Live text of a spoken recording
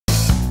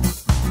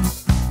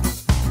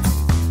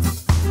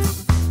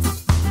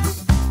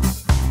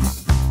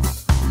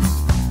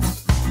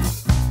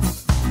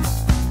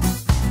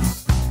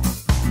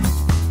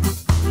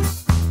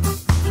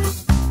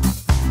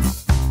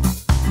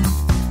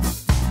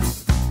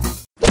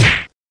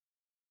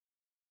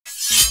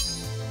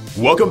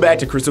Welcome back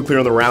to Crystal Clear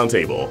on the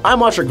Roundtable. I'm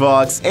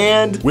AwestruckVox,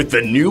 and with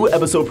the new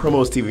episode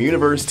promo of Steven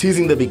Universe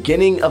teasing the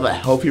beginning of a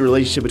healthy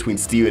relationship between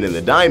Steven and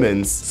the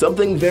Diamonds,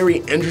 something very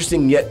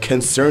interesting yet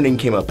concerning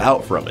came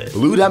about from it.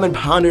 Blue Diamond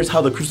ponders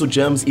how the Crystal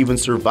Gems even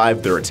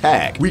survived their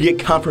attack. We get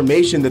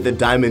confirmation that the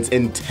Diamonds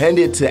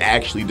intended to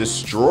actually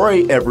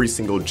destroy every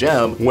single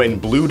gem when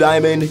Blue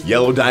Diamond,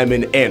 Yellow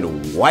Diamond,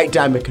 and White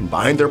Diamond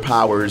combined their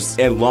powers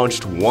and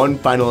launched one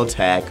final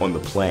attack on the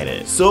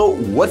planet. So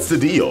what's the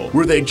deal?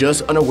 Were they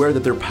just unaware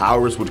that their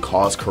powers would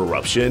cause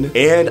corruption?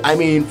 And I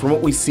mean, from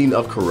what we've seen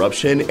of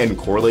corruption and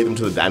correlate them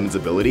to the Diamond's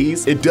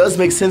abilities, it does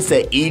make sense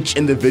that each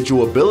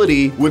individual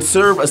ability would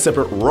serve a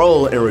separate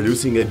role in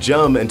reducing a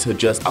gem into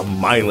just a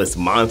mindless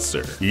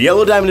monster.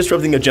 Yellow Diamond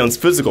disrupting a gem's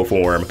physical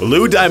form,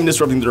 Blue Diamond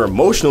disrupting their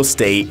emotional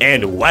state,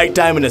 and White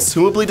Diamond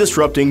assumably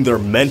disrupting their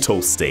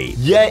mental state.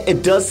 Yet,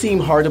 it does seem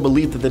hard to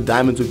believe that the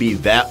Diamonds would be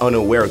that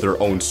unaware of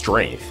their own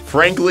strength.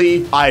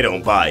 Frankly, I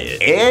don't buy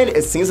it. And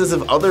it seems as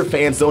if other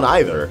fans don't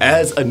either,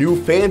 as a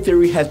new fan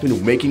theory has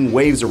been making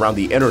waves around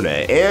the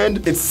internet,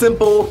 and it's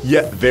simple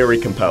yet very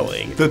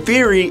compelling. The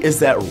theory is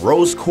that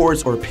Rose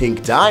Quartz or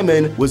Pink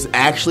Diamond was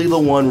actually the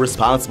one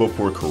responsible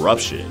for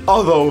corruption,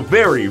 although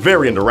very,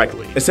 very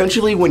indirectly.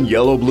 Essentially, when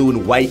Yellow, Blue,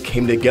 and White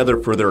came together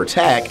for their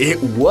attack,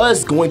 it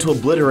was going to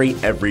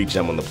obliterate every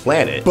gem on the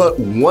planet. But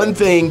one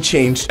thing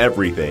changed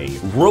everything: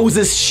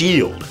 Rose's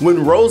shield.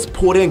 When Rose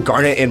pulled in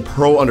Garnet and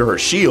Pearl under her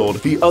shield,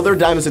 the other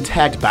Diamond's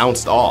attack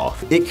bounced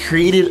off. It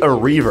created a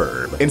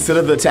reverb. Instead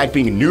of the attack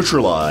being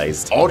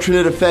neutralized,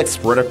 alternate effects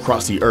spread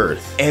across the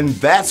earth, and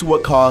that's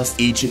what caused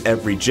each and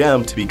every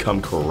gem to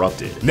become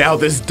corrupted. Now,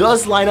 this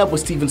does line up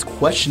with Steven's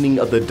questioning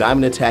of the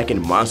Diamond attack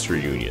in Monster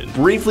Union,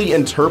 briefly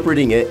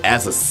interpreting it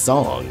as a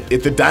song.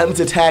 If the Diamond's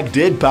attack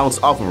did bounce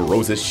off of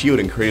Rose's shield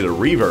and create a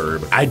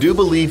reverb, I do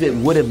believe it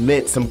would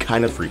emit some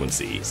kind of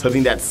frequency,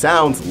 something that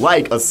sounds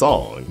like a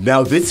song.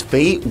 Now, this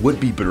fate would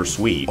be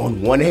bittersweet.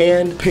 On one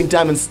hand, Pink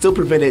Diamond still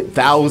prevented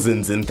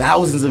thousands and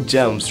thousands of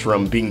gems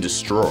from being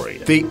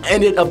destroyed. They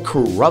ended up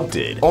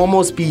corrupted,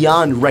 almost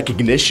beyond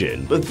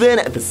recognition. But then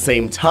at the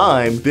same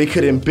time, they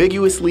could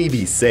ambiguously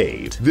be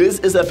saved. This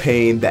is a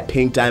pain that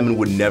Pink Diamond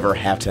would never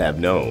have to have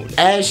known,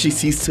 as she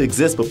ceased to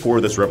exist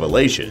before this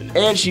revelation.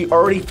 And she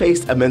already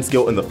faced immense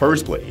guilt in the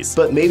first place.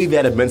 But maybe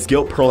that immense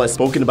guilt Pearl has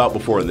spoken about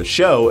before in the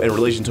show in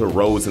relation to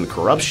Rose and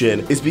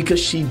corruption is because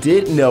she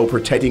did know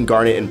protecting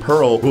Garnet and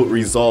Pearl would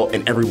result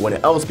in everyone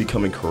else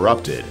becoming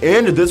corrupted.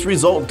 And this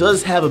result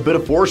does have a bit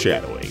of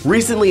foreshadowing.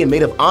 Recently in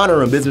Maid of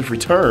Honor and Business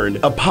Returned,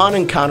 upon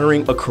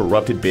encountering a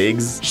corrupted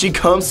Biggs, she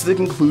comes to the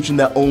conclusion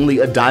that only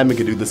a diamond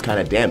could do this kind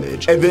of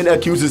damage, and then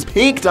accuses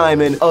Pink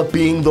Diamond of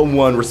being the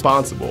one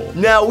responsible.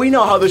 Now, we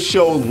know how the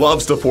show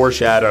loves to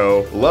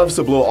foreshadow, loves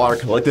to blow our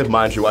collective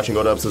minds through watching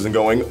old episodes and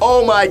going,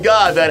 oh my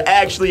god, that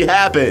actually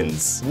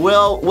happens.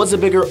 Well, what's a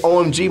bigger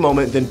OMG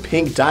moment than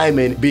Pink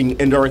Diamond being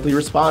indirectly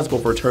responsible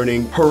for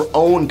turning her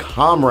own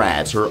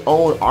comrades, her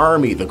own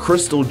army, the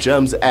Crystal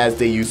Gems as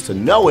they used to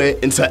know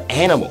it, into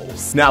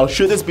animals? Now,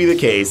 should this be the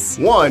case,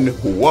 one,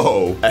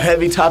 whoa, a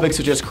heavy topic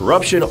such as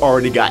corruption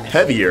already got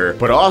heavier,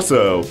 but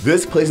also,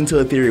 this plays into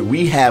a theory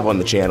we have on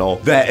the channel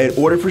that in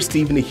order for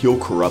Steven to heal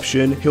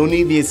corruption, he'll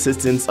need the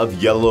assistance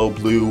of Yellow,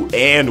 Blue,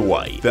 and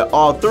White. That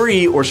all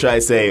three, or should I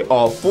say,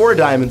 all four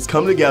Diamonds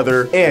come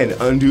together and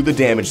undo the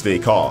damage they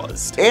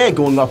caused. And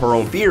going off our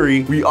own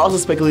theory, we also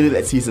speculated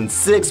that Season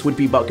 6 would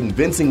be about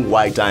convincing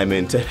White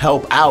Diamond to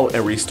help out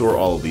and restore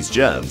all of these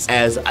gems,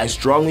 as I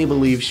strongly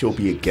believe she'll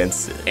be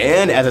against it.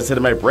 And as I said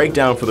in my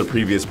breakdown for the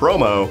previous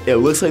promo, it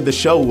looks like the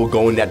show will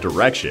go in that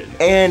direction.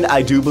 And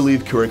I do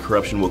believe curing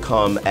corruption will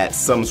come at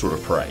some sort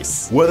of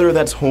price. Whether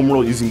that's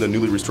Homeworld using the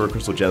newly restored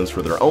Crystal Gems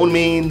for their own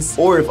means,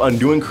 or if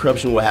undoing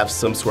corruption will have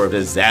some sort of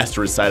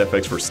disastrous side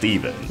effects for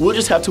Steven. We'll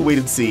just have to wait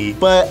and see,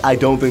 but I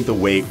don't think the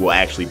wait will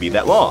actually be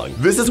that long.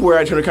 This is where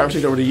I turn the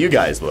conversation over to you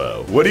guys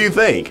though. What do you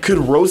think? Could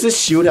Rose's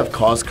shield have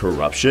caused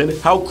corruption?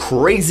 How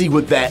crazy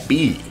would that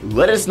be?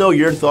 Let us know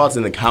your thoughts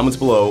in the comments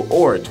below,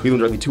 or tweet them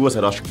directly to us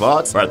at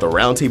AwestruckVox, or at the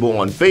Roundtable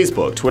on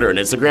Facebook, Twitter, and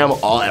Instagram,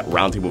 all at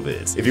Roundtable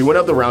Vids. If you went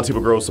up the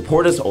Roundtable Girls,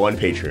 support us on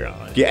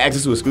Patreon. Get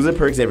access to exclusive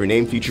perks and have your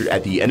name featured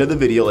at the end of the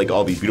video like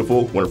all these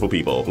beautiful, wonderful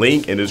people.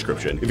 Link in the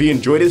description. If you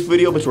enjoyed this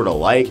video, be sure to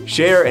like,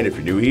 share, and if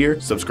you're new here,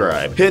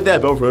 subscribe. Hit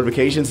that bell for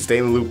notifications to stay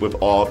in the loop with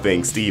all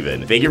things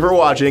Steven. Thank you for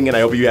watching, and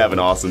I hope you have an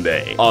awesome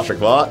day.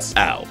 AwestruckVox,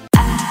 out.